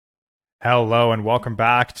Hello and welcome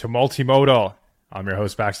back to Multimodal. I'm your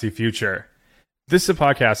host, Baxter Future. This is a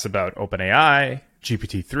podcast about OpenAI,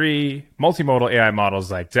 GPT-3, multimodal AI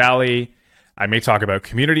models like DALL-E. I may talk about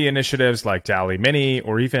community initiatives like DALL-E Mini,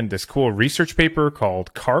 or even this cool research paper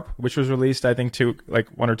called CARP, which was released, I think,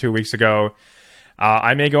 1 or 2 weeks ago.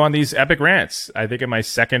 I may go on these epic rants. I think in my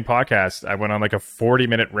second podcast, I went on like a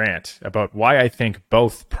 40-minute rant about why I think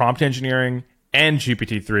both prompt engineering and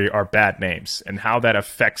GPT-3 are bad names and how that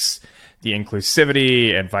affects the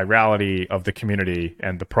inclusivity and virality of the community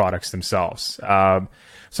and the products themselves.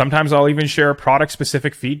 Sometimes I'll even share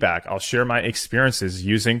product-specific feedback. I'll share my experiences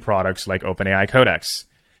using products like OpenAI Codex.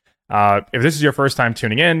 If this is your first time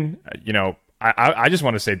tuning in, I just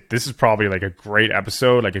want to say this is probably like a great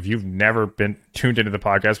episode. Like if you've never been tuned into the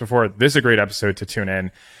podcast before, this is a great episode to tune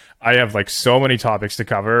in. I have like so many topics to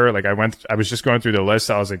cover. Like I was just going through the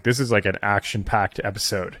list. I was like, this is like an action-packed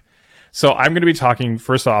episode. So I'm going to be talking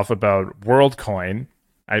first off about WorldCoin.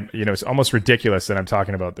 It's almost ridiculous that I'm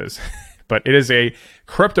talking about this, but it is a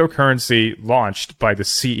cryptocurrency launched by the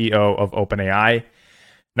CEO of OpenAI.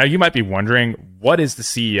 Now you might be wondering, what is the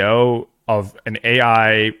CEO of an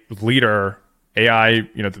AI leader,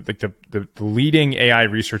 the leading AI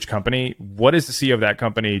research company? What is the CEO of that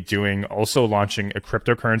company doing, also launching a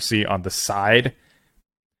cryptocurrency on the side?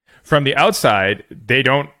 From the outside, they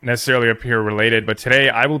don't necessarily appear related, but today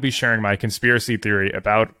I will be sharing my conspiracy theory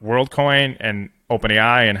about WorldCoin and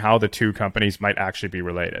OpenAI and how the two companies might actually be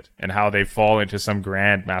related and how they fall into some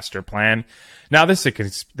grand master plan. Now, this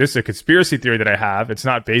is a conspiracy theory that I have. It's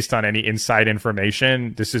not based on any inside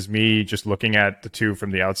information. This is me just looking at the two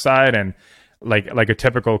from the outside and like a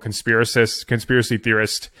typical conspiracy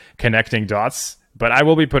theorist connecting dots. But I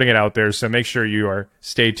will be putting it out there, so make sure you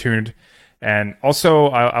stay tuned. And also,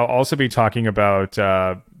 I'll also be talking about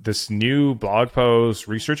this new blog post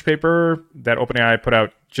research paper that OpenAI put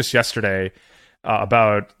out just yesterday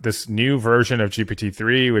about this new version of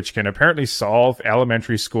GPT-3, which can apparently solve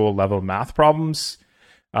elementary school level math problems.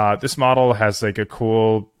 This model has like a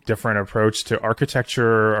cool, different approach to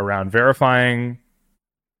architecture around verifying.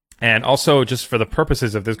 And also, just for the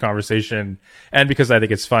purposes of this conversation, and because I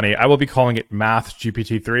think it's funny, I will be calling it Math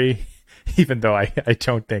GPT-3. Even though I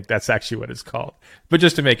don't think that's actually what it's called, but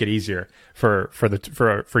just to make it easier for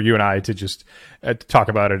you and I to just talk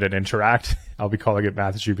about it and interact, I'll be calling it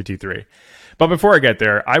Math GPT-3. But before I get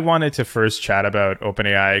there, I wanted to first chat about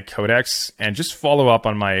OpenAI Codex and just follow up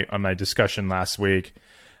on my discussion last week.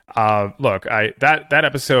 Look, that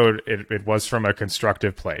episode it was from a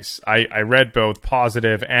constructive place. I read both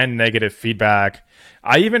positive and negative feedback.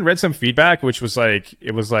 I even read some feedback which was like,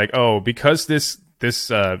 oh, because this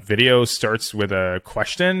video starts with a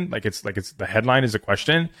question, like it's the headline is a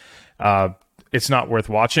question, it's not worth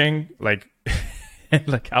watching. Like,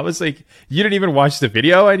 like I was like, you didn't even watch the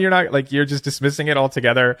video and you're just dismissing it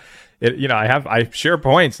altogether. I share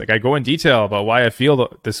points, like I go in detail about why I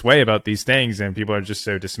feel this way about these things, and people are just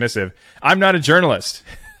so dismissive. I'm not a journalist,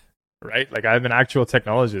 right? Like I'm an actual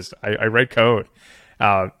technologist. I write code.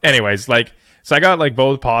 Anyways, so I got like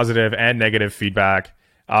both positive and negative feedback.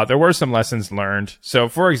 There were some lessons learned. So,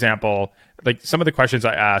 for example, like some of the questions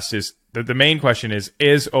I asked is the main question is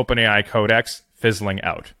OpenAI Codex fizzling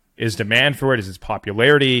out? Is demand for it? Is its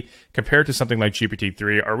popularity compared to something like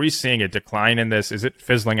GPT-3? Are we seeing a decline in this? Is it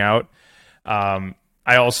fizzling out? I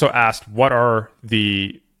also asked, what are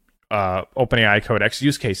the OpenAI Codex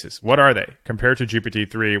use cases? What are they compared to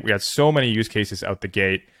GPT-3? We had so many use cases out the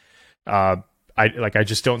gate. I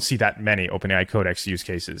just don't see that many OpenAI Codex use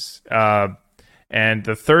cases. And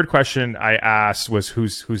the third question I asked was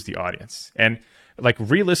who's the audience? And like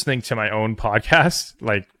re-listening to my own podcast,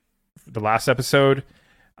 like the last episode,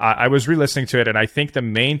 I was re-listening to it, and I think the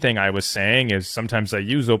main thing I was saying is sometimes I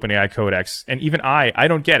use OpenAI Codex, and even I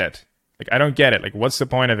don't get it. Like I don't get it. Like what's the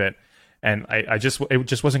point of it? And it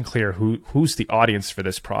just wasn't clear who's the audience for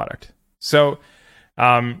this product. So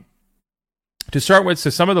to start with, so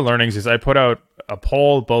some of the learnings is I put out a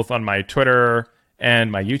poll both on my Twitter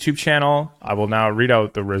and my YouTube channel. I will now read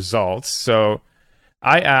out the results. So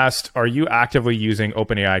I asked, are you actively using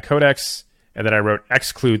OpenAI Codex? And then I wrote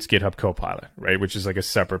excludes GitHub Copilot, right? Which is like a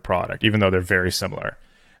separate product, even though they're very similar.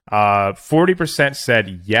 40%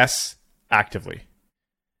 said yes, actively.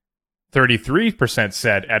 33%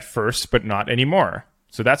 said at first, but not anymore.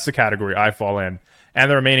 So that's the category I fall in.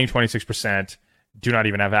 And the remaining 26% do not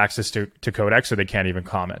even have access to Codex, so they can't even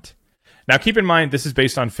comment. Now, keep in mind, this is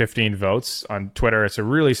based on 15 votes on Twitter. It's a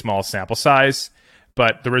really small sample size,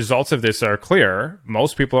 but the results of this are clear.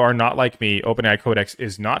 Most people are not like me. OpenAI Codex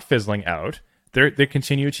is not fizzling out. They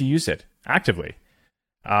continue to use it actively.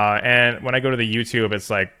 And when I go to the YouTube, it's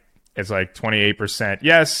like It's like 28%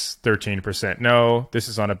 yes, 13% no. This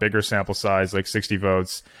is on a bigger sample size, like 60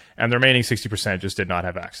 votes, and the remaining 60% just did not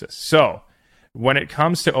have access. So when it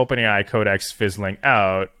comes to OpenAI Codex fizzling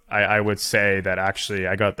out, I would say that actually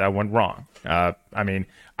I got that one wrong. I mean,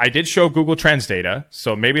 I did show Google Trends data,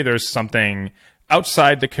 so maybe there's something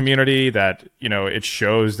outside the community that, it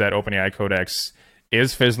shows that OpenAI Codex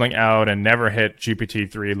is fizzling out and never hit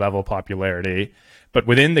GPT-3 level popularity. But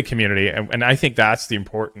within the community, and I think that's the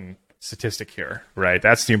important statistic here, right?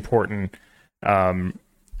 That's the important important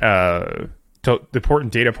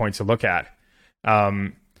data point to look at.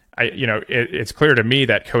 It's clear to me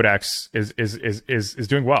that Codex is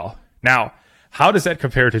doing well. Now, how does that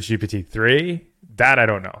compare to GPT-3? That I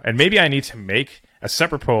don't know. And maybe I need to make a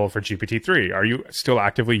separate poll for GPT-3. Are you still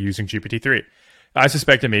actively using GPT-3? I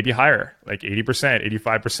suspect it may be higher, like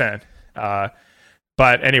 80%, 85%.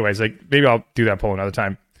 But anyways, maybe I'll do that poll another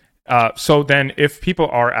time. So then if people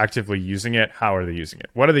are actively using it, how are they using it?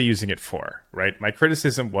 What are they using it for, right? My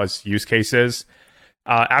criticism was use cases.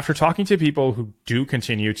 After talking to people who do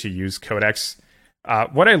continue to use Codex,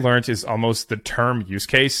 what I learned is almost the term use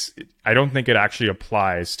case. I don't think it actually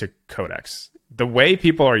applies to Codex. The way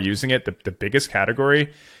people are using it, the biggest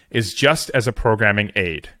category, is just as a programming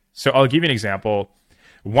aid. So I'll give you an example.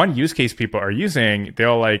 One use case people are using,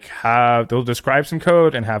 they'll describe some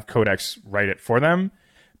code and have Codex write it for them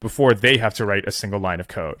before they have to write a single line of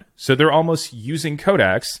code. So they're almost using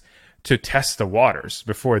Codex to test the waters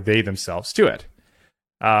before they themselves do it.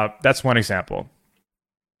 That's one example.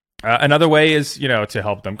 Another way is, to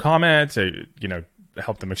help them comment, to,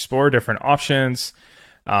 help them explore different options,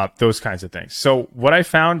 those kinds of things. So what I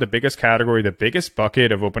found, the biggest category, the biggest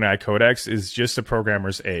bucket of OpenAI Codex is just a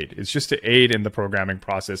programmer's aid. It's just to aid in the programming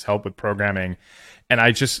process, help with programming. And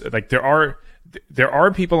I just there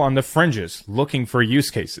are people on the fringes looking for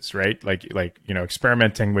use cases, right?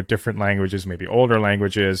 Experimenting with different languages, maybe older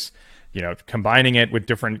languages, combining it with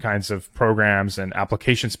different kinds of programs and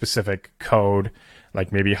application specific code,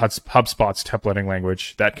 like maybe HubSpot's templating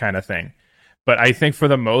language, that kind of thing. But I think for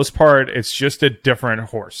the most part, it's just a different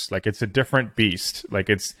horse. It's a different beast.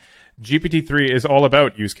 GPT-3 is all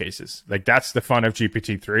about use cases. That's the fun of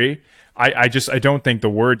GPT-3. I don't think the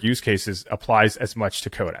word use cases applies as much to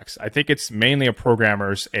Codex. I think it's mainly a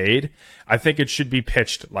programmer's aid. I think it should be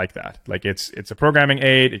pitched like that. It's a programming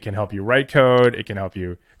aid. It can help you write code. It can help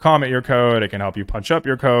you comment your code. It can help you punch up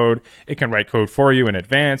your code. It can write code for you in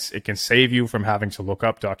advance. It can save you from having to look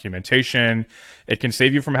up documentation. It can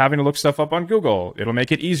save you from having to look stuff up on Google. It'll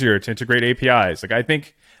make it easier to integrate APIs. I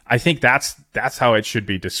think that's how it should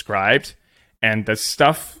be described. And the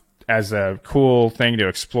stuff as a cool thing to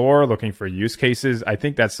explore, looking for use cases, I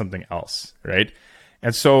think that's something else, right?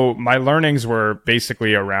 And so my learnings were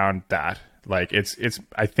basically around that. I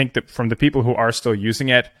think that from the people who are still using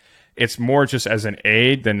it, it's more just as an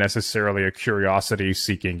aid than necessarily a curiosity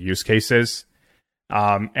seeking use cases.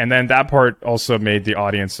 And then that part also made the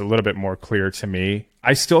audience a little bit more clear to me.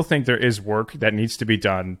 I still think there is work that needs to be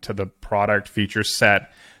done to the product feature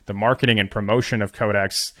set, the marketing and promotion of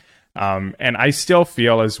Codex. And I still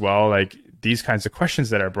feel as well these kinds of questions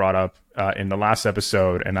that I brought up in the last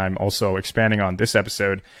episode, and I'm also expanding on this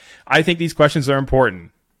episode, I think these questions are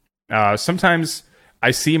important. Sometimes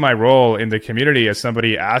I see my role in the community as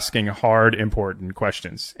somebody asking hard, important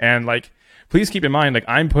questions. And please keep in mind,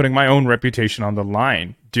 I'm putting my own reputation on the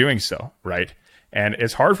line doing so, right? And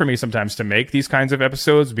it's hard for me sometimes to make these kinds of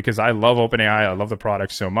episodes because I love OpenAI, I love the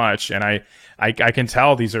product so much, and I can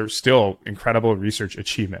tell these are still incredible research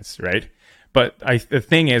achievements, right? But the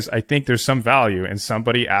thing is, I think there's some value in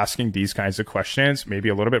somebody asking these kinds of questions, maybe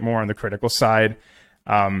a little bit more on the critical side,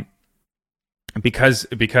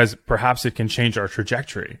 because perhaps it can change our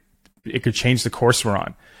trajectory. It could change the course we're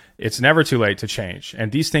on. It's never too late to change.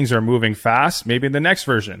 And these things are moving fast. Maybe in the next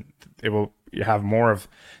version, it will have more of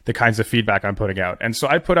the kinds of feedback I'm putting out. And so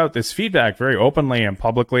I put out this feedback very openly and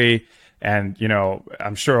publicly. And,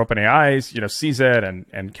 I'm sure OpenAI, sees it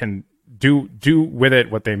and can do with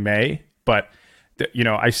it what they may. But,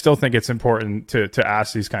 I still think it's important to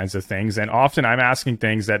ask these kinds of things. And often I'm asking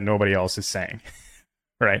things that nobody else is saying,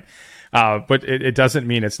 right? But it doesn't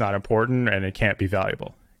mean it's not important and it can't be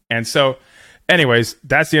valuable. And so, anyways,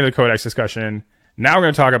 that's the end of the Codex discussion. Now we're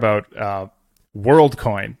going to talk about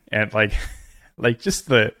WorldCoin and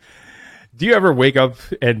do you ever wake up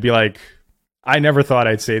and be like, I never thought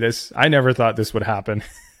I'd say this. I never thought this would happen,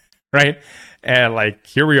 right? And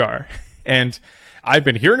here we are. And I've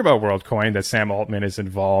been hearing about WorldCoin, that Sam Altman is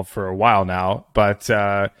involved for a while now, but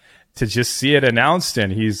to just see it announced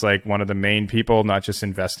and he's one of the main people, not just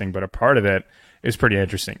investing, but a part of it, is pretty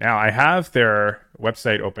interesting. Now, I have their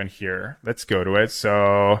website open here. Let's go to it.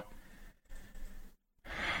 So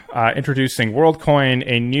introducing WorldCoin,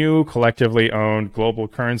 a new collectively owned global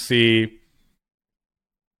currency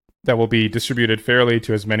that will be distributed fairly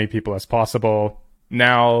to as many people as possible.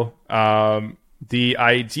 Now, the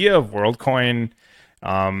idea of WorldCoin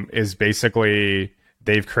is basically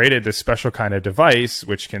they've created this special kind of device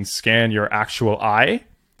which can scan your actual eye.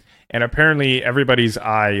 And apparently everybody's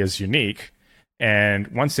eye is unique. And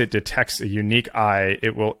once it detects a unique eye,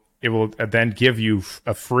 it will then give you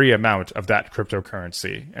a free amount of that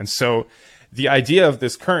cryptocurrency. And so the idea of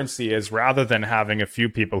this currency is rather than having a few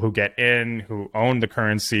people who get in, who own the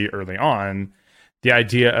currency early on, the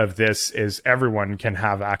idea of this is everyone can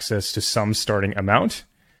have access to some starting amount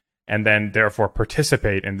and then therefore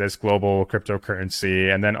participate in this global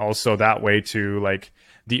cryptocurrency. And then also that way to like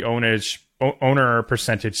the owner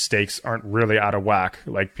percentage stakes aren't really out of whack.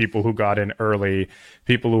 Like people who got in early,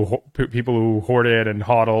 people who hoarded and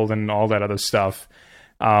hodled and all that other stuff.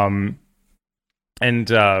 And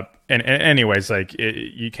anyways, like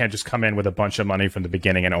you can't just come in with a bunch of money from the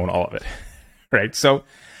beginning and own all of it, right? So,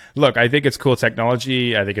 look, I think it's cool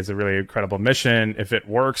technology. I think it's a really incredible mission. If it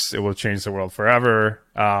works, it will change the world forever.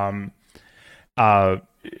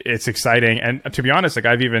 It's exciting, and to be honest, like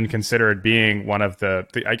I've even considered being one of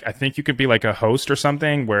I think you could be like a host or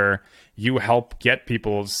something where you help get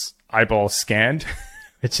people's eyeballs scanned,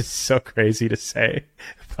 which is so crazy to say,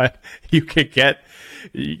 but you could get.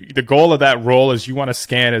 The goal of that role is you want to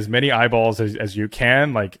scan as many eyeballs as you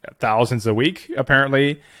can, like thousands a week,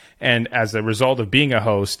 apparently. And as a result of being a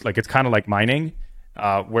host, like it's kind of like mining,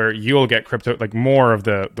 where you'll get crypto, like more of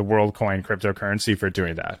the WorldCoin cryptocurrency for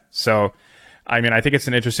doing that. So, I mean, I think it's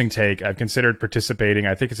an interesting take. I've considered participating.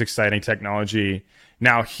 I think it's exciting technology.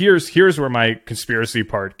 Now, here's where my conspiracy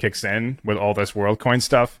part kicks in with all this WorldCoin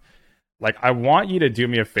stuff. Like, I want you to do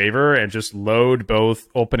me a favor and just load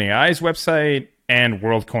both OpenAI's website and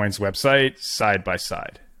WorldCoin's website side by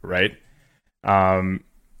side, right?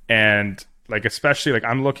 And like, especially like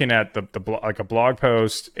I'm looking at like a blog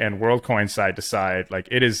post and WorldCoin side to side, like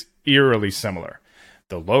it is eerily similar.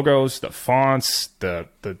 The logos, the fonts, the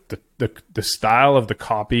style of the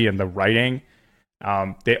copy and the writing,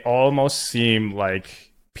 they almost seem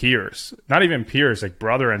like peers. Not even peers, like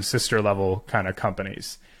brother and sister level kind of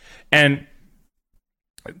companies. And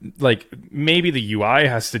like maybe the UI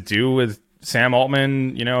has to do with Sam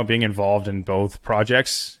Altman, you know, being involved in both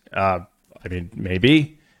projects. I mean,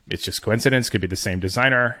 maybe it's just coincidence. Could be the same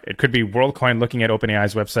designer. It could be WorldCoin looking at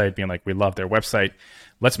OpenAI's website, being like, "We love their website.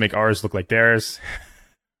 Let's make ours look like theirs."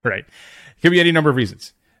 Right? It could be any number of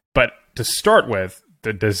reasons. But to start with,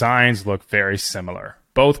 the designs look very similar.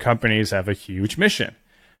 Both companies have a huge mission,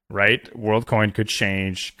 right? WorldCoin could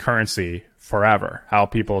change currency forever, how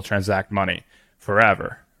people transact money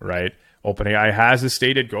forever, right? OpenAI has a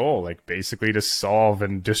stated goal, like basically to solve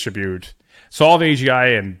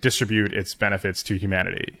AGI and distribute its benefits to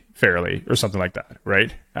humanity fairly, or something like that,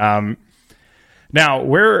 right? Now,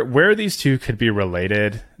 where these two could be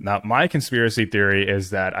related, now my conspiracy theory is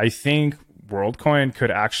that I think WorldCoin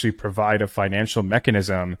could actually provide a financial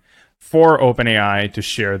mechanism for OpenAI to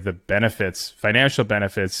share the financial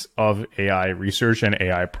benefits of AI research and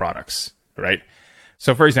AI products, right?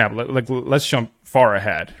 So for example, let's jump far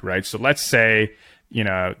ahead, right? So let's say, you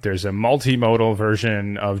know, there's a multimodal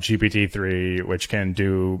version of GPT-3, which can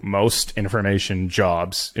do most information-driven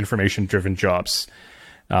jobs.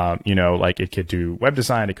 You know, like it could do web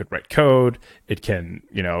design, it could write code, it can,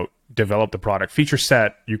 you know, develop the product feature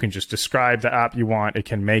set. You can just describe the app you want. It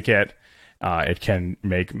can make it. It can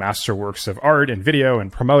make masterworks of art and video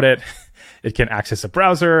and promote it. It can access a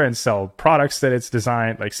browser and sell products that it's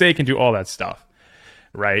designed. Like, say it can do all that stuff.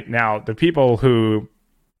 Right now, the people who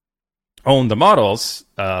own the models,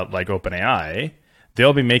 like OpenAI,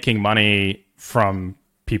 they'll be making money from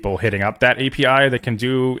people hitting up that API that can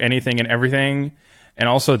do anything and everything, and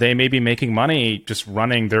also they may be making money just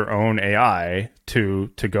running their own AI to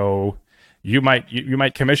go. You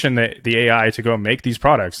might commission the AI to go make these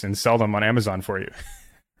products and sell them on Amazon for you,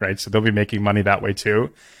 right? So they'll be making money that way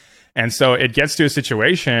too. And so it gets to a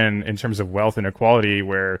situation in terms of wealth inequality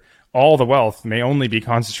where all the wealth may only be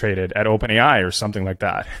concentrated at OpenAI or something like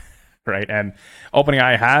that, right? And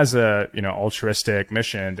OpenAI has a, you know, altruistic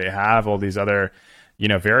mission. They have all these other, you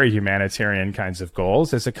know, very humanitarian kinds of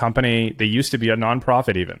goals. As a company, they used to be a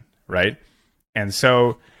nonprofit even, right? And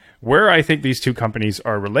so where I think these two companies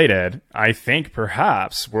are related, I think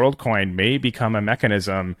perhaps WorldCoin may become a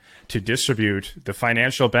mechanism to distribute the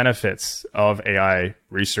financial benefits of AI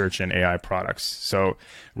research and AI products. So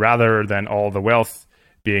rather than all the wealth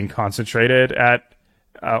being concentrated at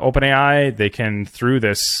OpenAI, they can, through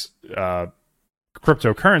this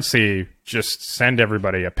cryptocurrency, just send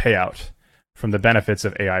everybody a payout from the benefits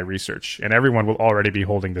of AI research. And everyone will already be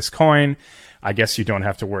holding this coin. I guess you don't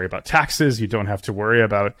have to worry about taxes. You don't have to worry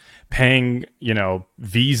about paying,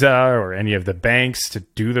 Visa or any of the banks to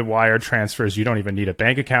do the wire transfers. You don't even need a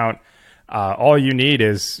bank account. All you need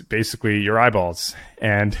is basically your eyeballs.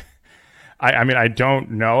 And I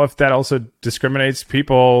don't know if that also discriminates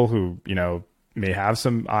people who, may have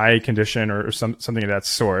some eye condition or something of that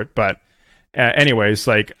sort. But anyways,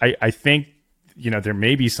 I think, there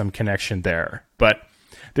may be some connection there. But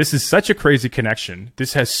this is such a crazy connection.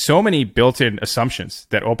 This has so many built-in assumptions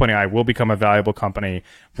that OpenAI will become a valuable company.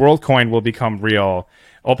 WorldCoin will become real.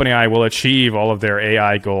 OpenAI will achieve all of their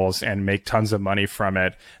AI goals and make tons of money from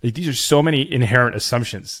it. These are so many inherent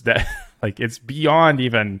assumptions that it's beyond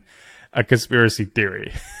even a conspiracy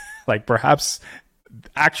theory. Perhaps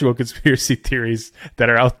actual conspiracy theories that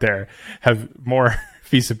are out there have more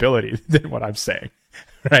feasibility than what I'm saying,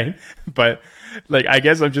 right? But I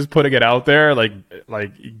guess I'm just putting it out there.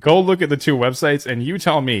 Go look at the two websites and you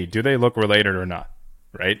tell me, do they look related or not,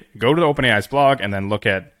 right? Go to the OpenAI's blog and then look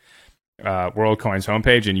at WorldCoin's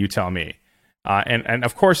homepage and you tell me. And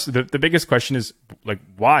of course, the biggest question is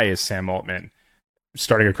why is Sam Altman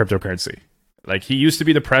starting a cryptocurrency? He used to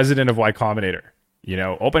be the president of Y Combinator.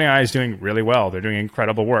 OpenAI is doing really well. They're doing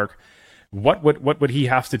incredible work. What would he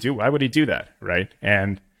have to do? Why would he do that, right?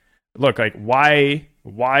 And look, why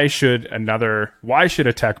should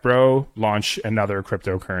a tech bro launch another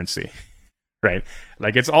cryptocurrency, right?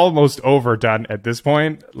 It's almost overdone at this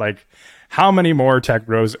point. How many more tech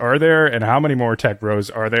bros are there, and how many more tech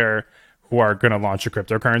bros are there who are going to launch a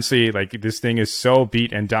cryptocurrency? This thing is so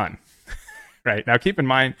beat and done. Right. Now, keep in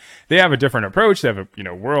mind, they have a different approach. They have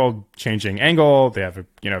a, world-changing angle. They have a,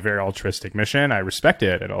 very altruistic mission. I respect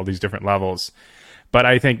it at all these different levels. But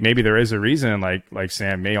I think maybe there is a reason, like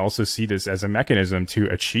Sam may also see this as a mechanism to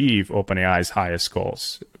achieve OpenAI's highest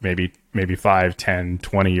goals, maybe 5, 10,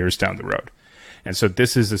 20 years down the road. And so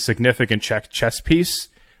this is a significant chess piece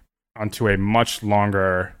onto a much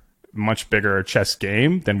longer, much bigger chess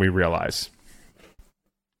game than we realize.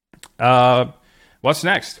 What's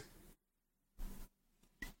next?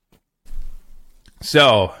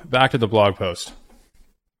 So, back to the blog post.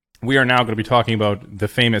 We are now going to be talking about the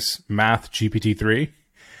famous Math GPT-3.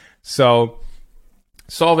 So,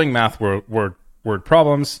 solving math word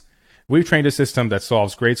problems. We've trained a system that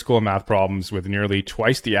solves grade school math problems with nearly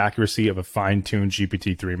twice the accuracy of a fine-tuned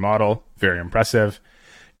GPT-3 model. Very impressive.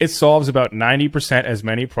 It solves about 90% as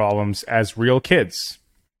many problems as real kids.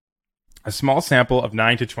 A small sample of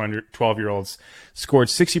 9 to 12-year-olds scored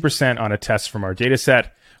 60% on a test from our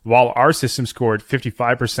dataset, while our system scored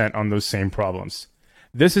 55% on those same problems.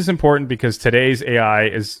 This is important because today's AI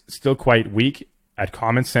is still quite weak at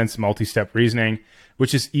common sense multi-step reasoning,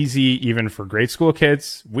 which is easy even for grade school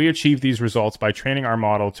kids. We achieve these results by training our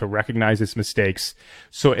model to recognize its mistakes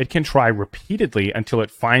so it can try repeatedly until it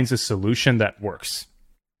finds a solution that works.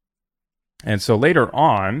 And so later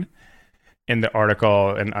on in the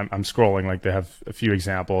article, and I'm scrolling, they have a few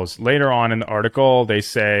examples. Later on in the article, they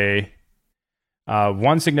say,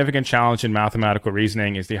 one significant challenge in mathematical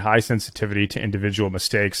reasoning is the high sensitivity to individual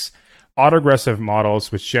mistakes. Autoregressive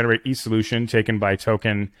models, which generate each solution taken by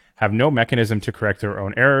token, have no mechanism to correct their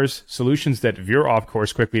own errors. Solutions that veer off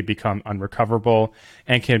course quickly become unrecoverable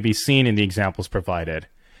and can be seen in the examples provided.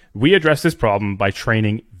 We address this problem by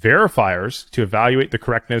training verifiers to evaluate the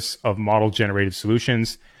correctness of model-generated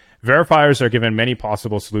solutions. Verifiers are given many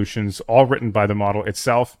possible solutions, all written by the model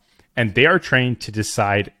itself, and they are trained to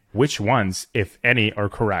decide which ones, if any, are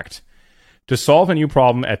correct. To solve a new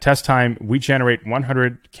problem at test time, we generate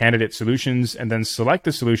 100 candidate solutions and then select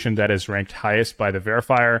the solution that is ranked highest by the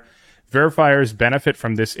verifier. Verifiers benefit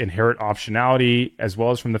from this inherent optionality, as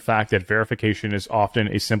well as from the fact that verification is often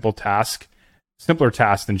a simpler task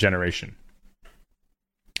than generation.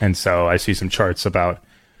 And so I see some charts about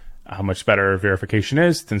how much better verification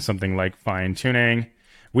is than something like fine-tuning.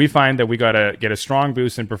 We find that we got to get a strong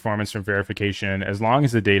boost in performance from verification as long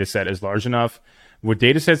as the data set is large enough. With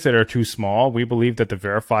data sets that are too small, we believe that the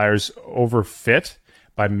verifiers overfit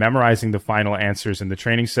by memorizing the final answers in the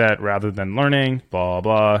training set rather than learning, blah,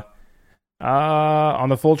 blah. On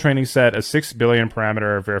the full training set, a 6 billion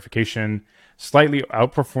parameter verification slightly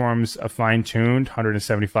outperforms a fine-tuned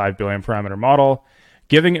 175 billion parameter model,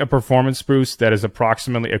 giving a performance boost that is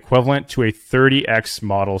approximately equivalent to a 30x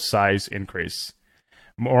model size increase.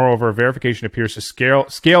 Moreover, verification appears to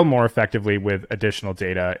scale more effectively with additional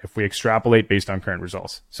data if we extrapolate based on current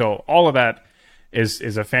results. So all of that is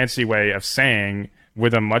a fancy way of saying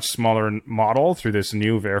with a much smaller model through this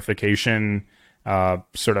new verification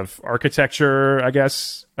sort of architecture, I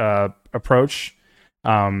guess, approach,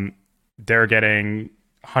 they're getting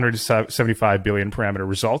 175 billion parameter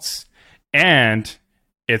results, and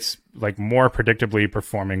it's like more predictably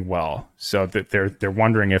performing well. So that they're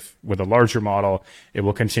wondering if with a larger model, it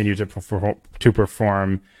will continue to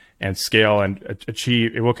perform and scale and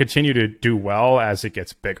achieve. It will continue to do well as it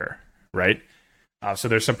gets bigger, right? So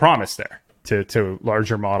there's some promise there to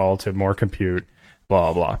larger model, to more compute,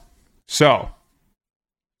 blah blah. So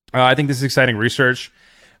I think this is exciting research.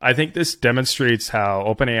 I think this demonstrates how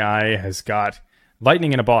OpenAI has got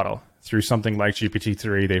lightning in a bottle through something like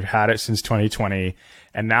GPT-3. They've had it since 2020,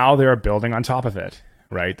 and now they're building on top of it,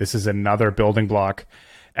 right? This is another building block.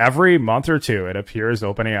 Every month or two, it appears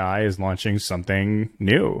OpenAI is launching something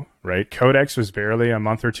new, right? Codex was barely a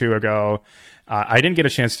month or two ago. I didn't get a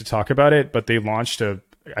chance to talk about it, but they launched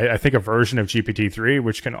I think a version of GPT-3,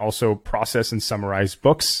 which can also process and summarize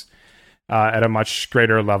books at a much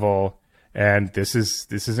greater level. And this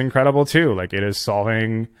is incredible too. Like, it is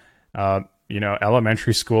solving,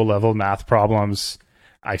 elementary school level math problems.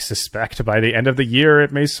 I suspect by the end of the year,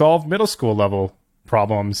 it may solve middle school level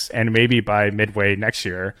problems. And maybe by midway next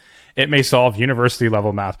year, it may solve university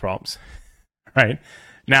level math problems, right?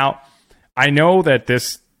 Now, I know that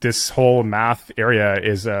this whole math area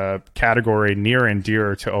is a category near and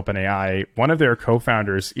dear to OpenAI. One of their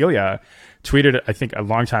co-founders, Ilya, tweeted, I think a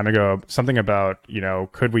long time ago, something about,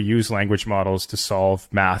 could we use language models to solve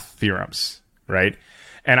math theorems, right?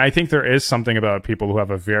 And I think there is something about people who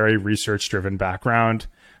have a very research-driven background.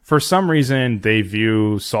 For some reason, they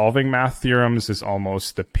view solving math theorems as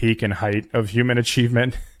almost the peak and height of human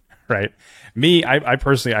achievement, right? Me, I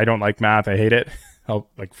personally, I don't like math. I hate it.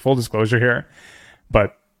 Full disclosure here.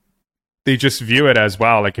 But they just view it as,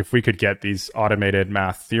 well, like, if we could get these automated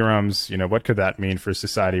math theorems, what could that mean for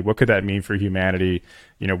society? What could that mean for humanity?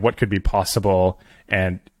 What could be possible?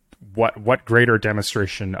 And what greater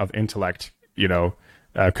demonstration of intellect,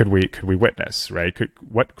 could we witness, right?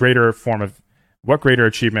 What greater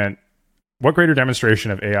achievement, what greater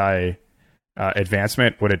demonstration of AI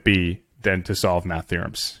advancement would it be than to solve math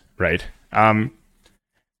theorems, right?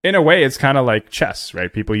 In a way, it's kind of like chess,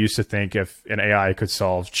 right? People used to think if an AI could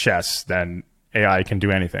solve chess, then AI can do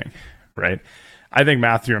anything, right? I think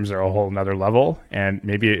math theorems are a whole nother level, and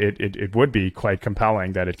maybe it would be quite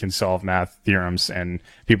compelling that it can solve math theorems, and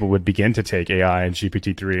people would begin to take AI and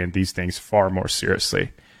GPT-3 and these things far more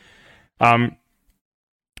seriously.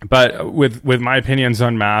 But with my opinions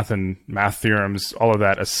on math and math theorems, all of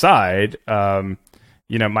that aside, my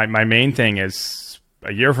main thing is,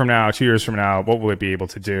 a year from now, 2 years from now, what will it be able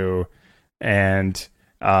to do? And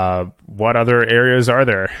what other areas are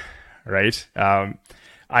there, right?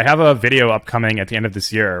 I have a video upcoming at the end of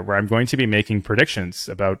this year where I'm going to be making predictions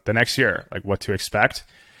about the next year, like what to expect.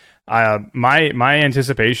 My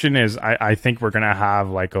anticipation is I think we're going to have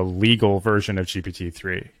like a legal version of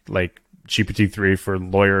GPT-3, like GPT-3 for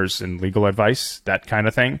lawyers and legal advice, that kind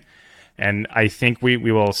of thing. And I think we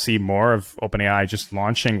will see more of OpenAI just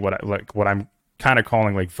launching what I'm kind of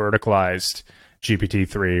calling like verticalized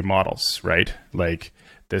GPT-3 models, right? Like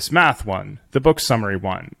this math one, the book summary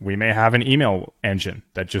one. We may have an email engine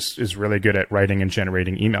that just is really good at writing and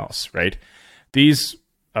generating emails, right? These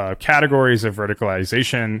categories of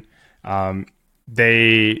verticalization,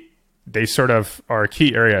 they sort of are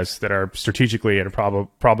key areas that are strategically and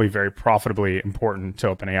probably very profitably important to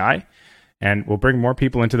OpenAI, and will bring more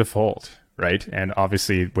people into the fold, right? And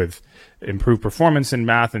obviously with improved performance in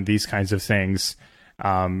math and these kinds of things,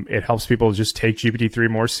 it helps people just take GPT-3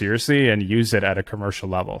 more seriously and use it at a commercial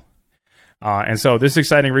level. And so this is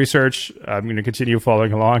exciting research. I'm going to continue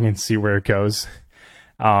following along and see where it goes.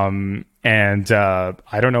 I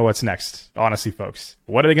don't know what's next, honestly, folks.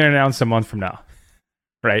 What are they going to announce a month from now,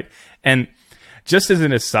 right? And just as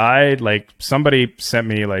an aside, like somebody sent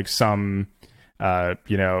me like some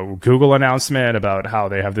Google announcement about how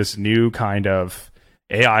they have this new kind of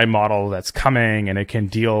AI model that's coming, and it can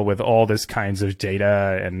deal with all this kinds of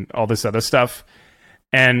data and all this other stuff.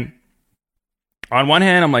 And on one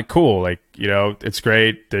hand, I'm like, cool, like, it's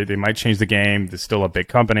great. They might change the game. It's still a big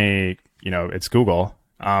company. It's Google.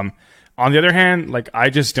 On the other hand, like, I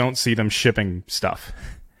just don't see them shipping stuff,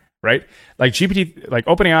 right? Like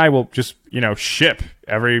OpenAI will just, ship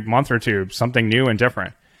every month or two something new and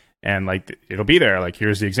different. And like, it'll be there. Like,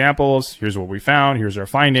 here's the examples. Here's what we found. Here's our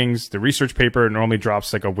findings. The research paper normally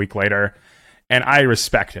drops like a week later. And I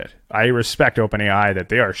respect it. I respect OpenAI that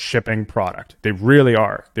they are shipping product. They really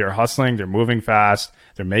are. They're hustling. They're moving fast.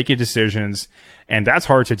 They're making decisions. And that's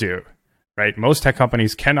hard to do, right? Most tech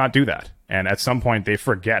companies cannot do that. And at some point, they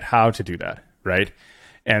forget how to do that, right?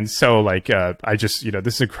 And so, like, I just,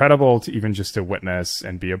 this is incredible to even just to witness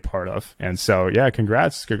and be a part of. And so, yeah,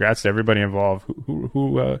 congrats to everybody involved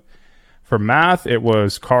who For math, it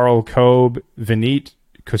was Carl Kobe, Vineet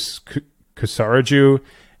Kusaraju,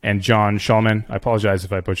 and John Shulman. I apologize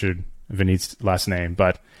if I butchered Vineet's last name,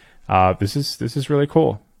 but this is really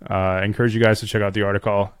cool. I encourage you guys to check out the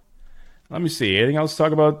article. Let me see. Anything else to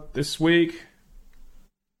talk about this week?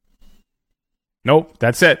 Nope,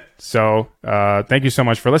 that's it. So thank you so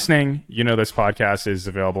much for listening. You know, this podcast is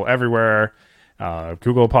available everywhere.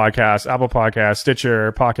 Google Podcasts, Apple Podcasts,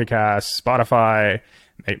 Stitcher, Pocket Casts, Spotify.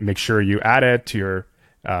 Make sure you add it to your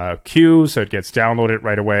queue so it gets downloaded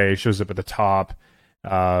right away, shows up at the top.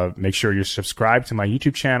 Make sure you're subscribed to my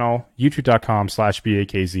YouTube channel,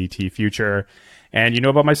 youtube.com/BAKZTfuture. And you know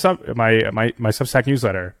about my Substack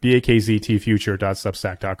newsletter,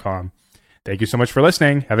 bakztfuture.substack.com. Thank you so much for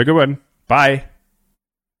listening. Have a good one. Bye.